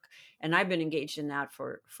of work. And I've been engaged in that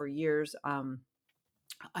for years. I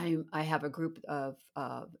have a group of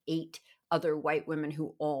 8 other white women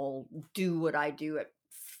who all do what I do at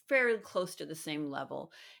fairly close to the same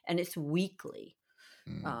level. And it's weekly.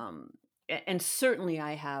 And certainly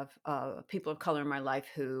I have people of color in my life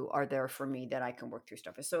who are there for me that I can work through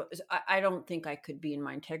stuff. So I don't think I could be in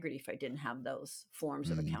my integrity if I didn't have those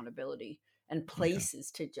forms of accountability and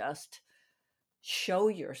places to just show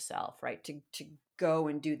yourself, right? To go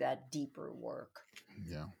and do that deeper work.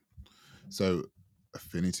 Yeah. So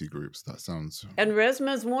affinity groups, that sounds... And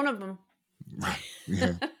Resmaa is one of them.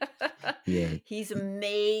 Yeah. Yeah. He's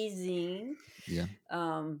amazing. Yeah.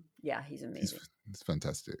 Yeah, he's amazing. It's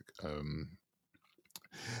fantastic.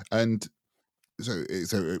 And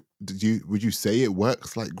would you say it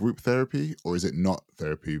works like group therapy, or is it not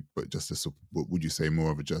therapy but just would you say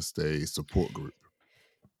more of just a support group?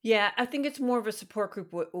 Yeah, I think it's more of a support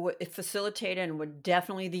group. What facilitate and would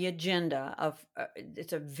definitely the agenda of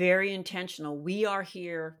it's a very intentional. We are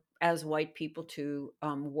here as white people to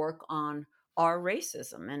work on our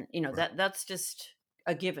racism, and that's just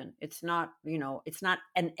a given. It's not it's not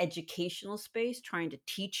an educational space trying to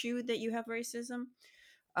teach you that you have racism.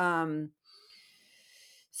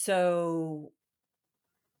 So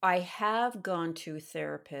I have gone to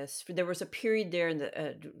therapists. There was a period there in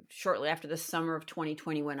the shortly after the summer of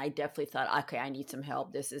 2020 when I definitely thought, okay, I need some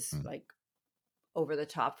help. This is like over the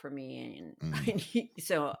top for me, and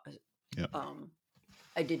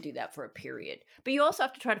I did do that for a period. But you also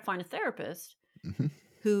have to try to find a therapist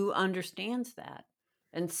who understands that.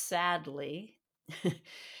 And sadly,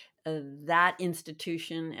 that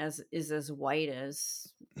institution is as white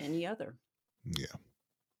as any other. Yeah.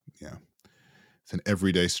 It's an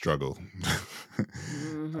everyday struggle.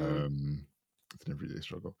 It's an everyday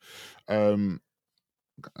struggle. And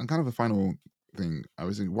kind of a final thing, I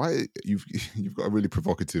was thinking, why you've got a really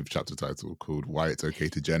provocative chapter title called "Why It's Okay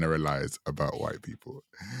to Generalize About White People,"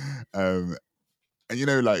 and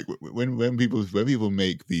like when people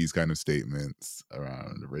make these kind of statements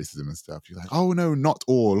around racism and stuff, you're like, oh no, not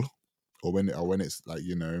all, or when it's like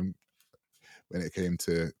when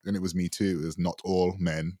it was Me Too, it was not all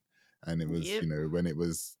men. And it was,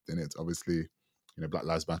 when it's obviously, Black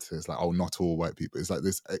Lives Matter, it's like, oh, not all white people. It's like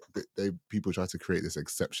this, people try to create this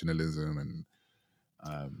exceptionalism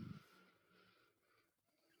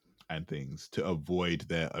and things to avoid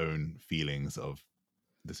their own feelings of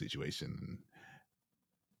the situation.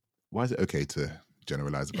 Why is it okay to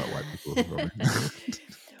generalize about white people, Robin?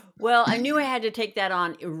 Well, I knew I had to take that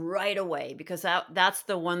on right away because that's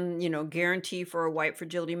the one, guarantee for a white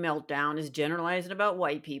fragility meltdown is generalizing about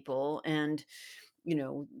white people. And,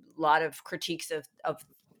 a lot of critiques of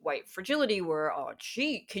white fragility were, oh,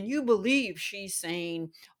 can you believe she's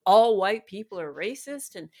saying all white people are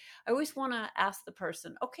racist? And I always want to ask the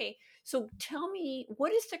person, okay, so tell me,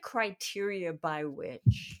 what is the criteria by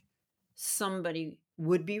which somebody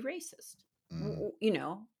would be racist?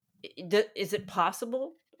 Is it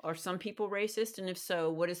possible? Are some people racist? And if so,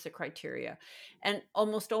 what is the criteria? And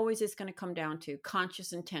almost always it's going to come down to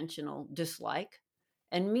conscious, intentional dislike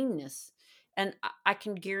and meanness. And I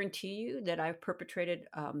can guarantee you that I've perpetrated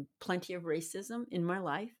plenty of racism in my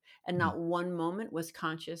life, and not one moment was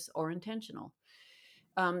conscious or intentional.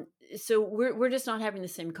 So we're just not having the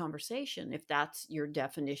same conversation if that's your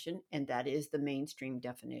definition, and that is the mainstream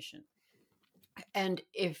definition. And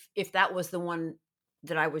if that was the one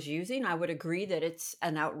that I was using, I would agree that it's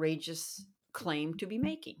an outrageous claim to be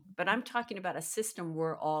making. But I'm talking about a system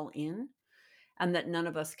we're all in and that none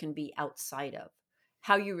of us can be outside of.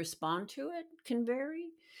 How you respond to it can vary.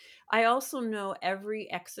 I also know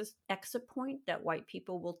every exit point that white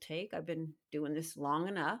people will take. I've been doing this long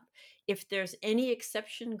enough. If there's any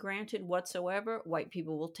exception granted whatsoever, white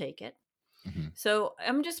people will take it. So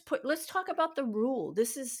let's talk about the rule.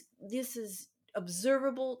 This is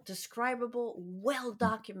observable, describable, well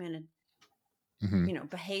documented,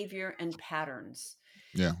 behavior and patterns.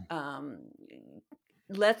 Yeah.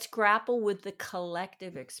 Let's grapple with the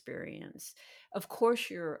collective experience. Of course,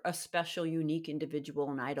 you're a special, unique individual,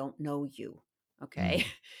 and I don't know you. Okay.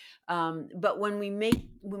 But when we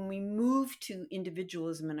move to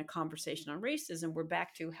individualism in a conversation on racism, we're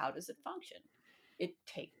back to how does it function? It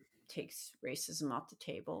takes racism off the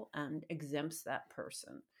table and exempts that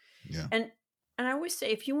person. Yeah. And I always say,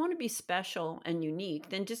 if you want to be special and unique,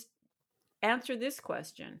 then just answer this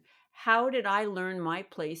question. How did I learn my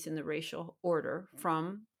place in the racial order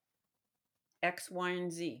from X, Y,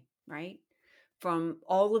 and Z, right? From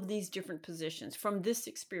all of these different positions, from this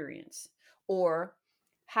experience? Or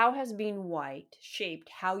how has being white shaped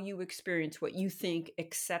how you experience what you think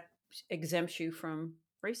exempts you from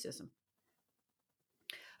racism?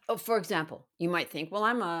 Oh, for example, you might think, well,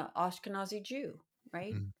 I'm a Ashkenazi Jew,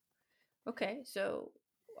 right? Mm. Okay, so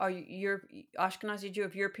you're Ashkenazi Jew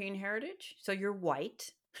of European heritage? So you're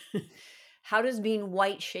white. How does being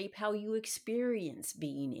white shape how you experience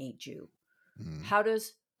being a Jew? Mm. How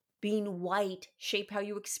does being white shape how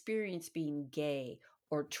you experience being gay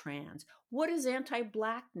or trans? What does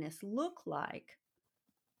anti-blackness look like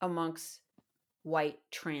amongst white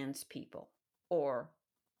trans people or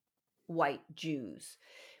white Jews?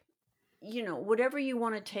 Whatever you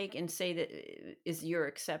want to take and say that is your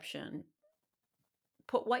exception,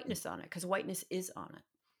 put whiteness on it, because whiteness is on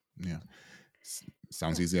it. Yeah.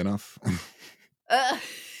 Sounds easy enough. Uh,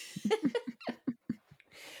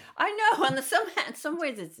 I know. In some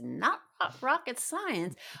ways, it's not rocket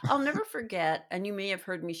science. I'll never forget, and you may have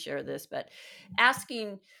heard me share this, but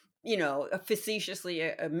asking, facetiously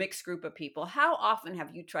a mixed group of people, how often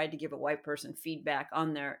have you tried to give a white person feedback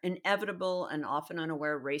on their inevitable and often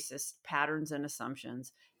unaware racist patterns and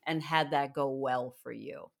assumptions, and had that go well for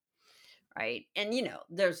you? Right. And,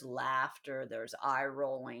 there's laughter, there's eye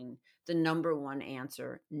rolling. The number one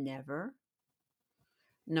answer, never.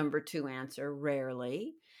 Number two answer,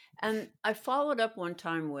 rarely. And I followed up one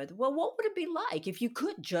time with, well, what would it be like if you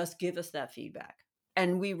could just give us that feedback?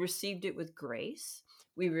 And we received it with grace.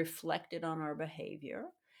 We reflected on our behavior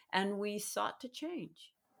and we sought to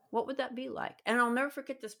change. What would that be like? And I'll never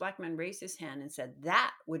forget, this black man raised his hand and said,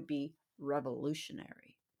 that would be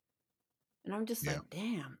revolutionary. And I'm just Yeah. like,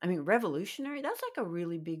 damn. I mean, revolutionary, that's like a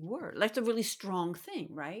really big word. That's a really strong thing,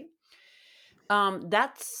 right?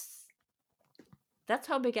 That's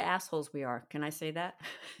how big of assholes we are. Can I say that?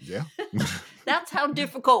 Yeah. That's how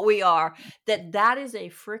difficult we are. That is a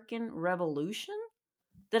freaking revolution.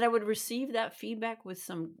 That I would receive that feedback with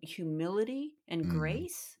some humility and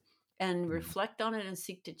grace and reflect on it and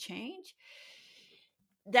seek to change.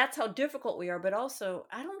 That's how difficult we are. But also,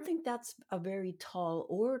 I don't think that's a very tall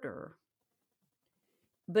order.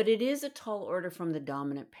 But it is a tall order from the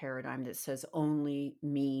dominant paradigm that says only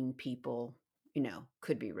mean people,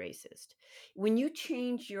 could be racist. When you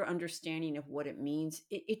change your understanding of what it means,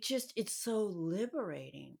 it's so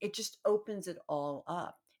liberating. It just opens it all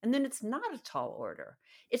up. And then it's not a tall order.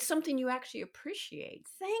 It's something you actually appreciate.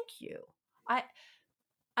 Thank you. I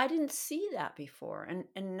didn't see that before.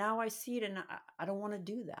 And now I see it, and I don't want to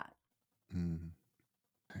do that. And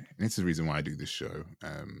it's the reason why I do this show.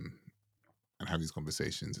 And have these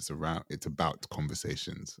conversations. It's about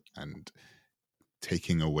conversations and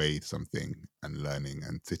taking away something and learning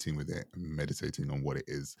and sitting with it and meditating on what it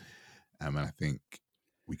is. And I think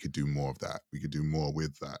we could do more of that. We could do more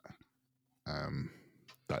with that,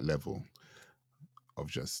 that level of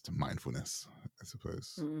just mindfulness, I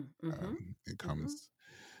suppose. It comes.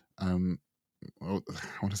 Well, I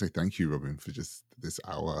want to say thank you, Robin, for just this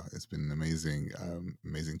hour. It's been an amazing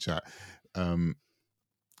chat.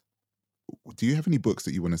 Do you have any books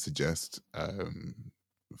that you want to suggest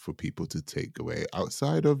for people to take away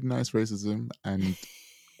outside of Nice Racism and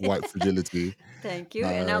White Fragility? Thank you.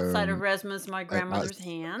 And outside of Resma's My Grandmother's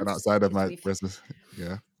Hands. And outside of my Resma's,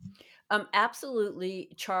 yeah.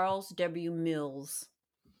 Absolutely. Charles W. Mills,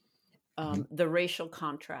 The Racial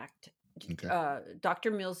Contract. Okay.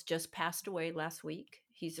 Dr. Mills just passed away last week.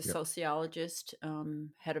 He's a sociologist,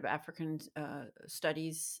 head of African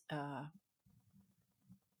studies.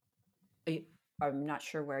 I'm not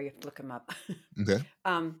sure where, you have to look him up. Okay.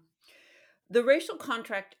 The Racial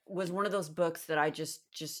Contract was one of those books that I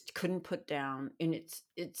just couldn't put down, and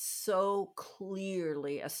it so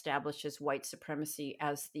clearly establishes white supremacy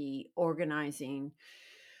as the organizing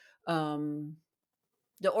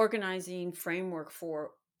framework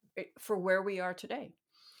for where we are today,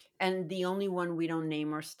 and the only one we don't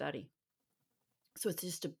name or study. So it's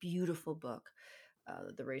just a beautiful book,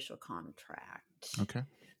 The Racial Contract. Okay.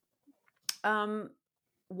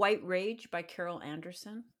 White Rage by Carol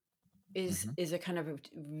Anderson is a kind of a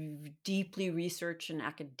deeply researched and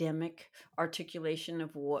academic articulation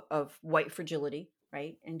of white fragility,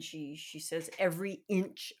 right? And she says every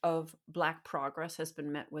inch of Black progress has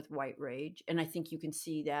been met with white rage. And I think you can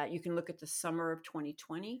see that. You can look at the summer of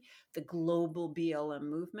 2020, the global BLM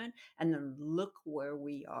movement, and then look where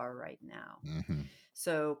we are right now.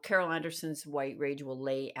 So Carol Anderson's White Rage will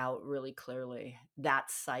lay out really clearly that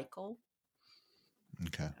cycle.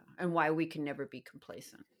 Okay. And why we can never be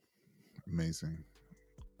complacent. Amazing.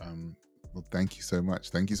 Well, thank you so much.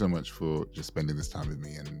 Thank you so much for just spending this time with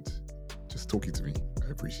me and just talking to me.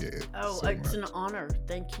 I appreciate it. Oh, so it's much. an honor.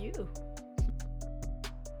 Thank you.